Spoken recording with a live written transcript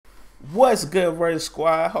What's good, Ray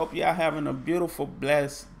Squad? Hope y'all having a beautiful,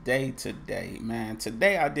 blessed day today, man.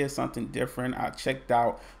 Today I did something different. I checked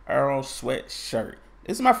out Earl Sweatshirt.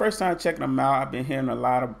 This is my first time checking him out. I've been hearing a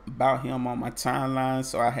lot about him on my timeline,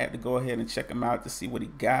 so I had to go ahead and check him out to see what he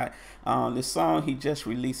got. This song he just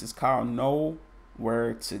released is called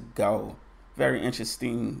Nowhere to Go. Very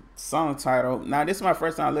interesting song title. Now, this is my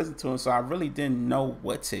first time listening to him, so I really didn't know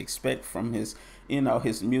what to expect from his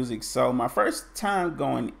music. So my first time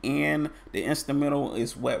going in, the instrumental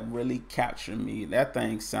is what really captured me. That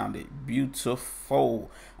thing sounded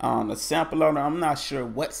beautiful. The sample on it, I'm not sure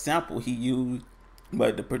what sample he used,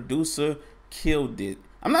 but the producer killed it.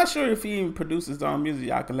 I'm not sure if he even produces his own music.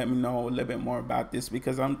 Y'all can let me know a little bit more about this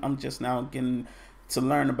because I'm just now getting to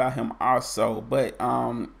learn about him also. But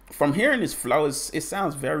from hearing his flow, it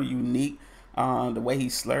sounds very unique. The way he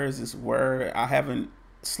slurs his words.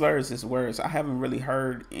 I haven't really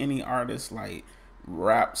heard any artist like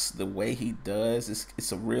raps the way he does.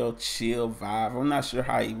 It's a real chill vibe. I'm not sure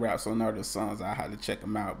how he raps on other songs. I had to check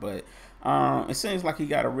him out, but it seems like he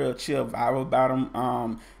got a real chill vibe about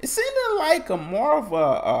him. It seemed like a more of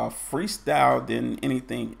a freestyle than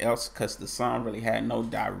anything else because the song really had no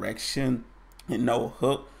direction and no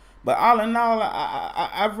hook. But all in all,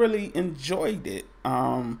 I really enjoyed it.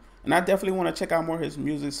 And I definitely want to check out more of his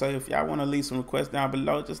music. So if y'all want to leave some requests down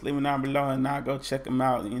below, just leave them down below and I'll go check them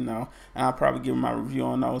out, and I'll probably give my review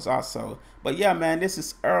on those also. But yeah, man, this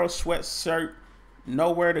is Earl Sweatshirt,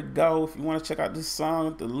 Nowhere to Go. If you want to check out this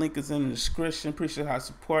song, the link is in the description. Appreciate our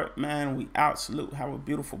support, man. We out. Salute. Have a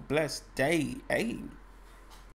beautiful, blessed day. Hey.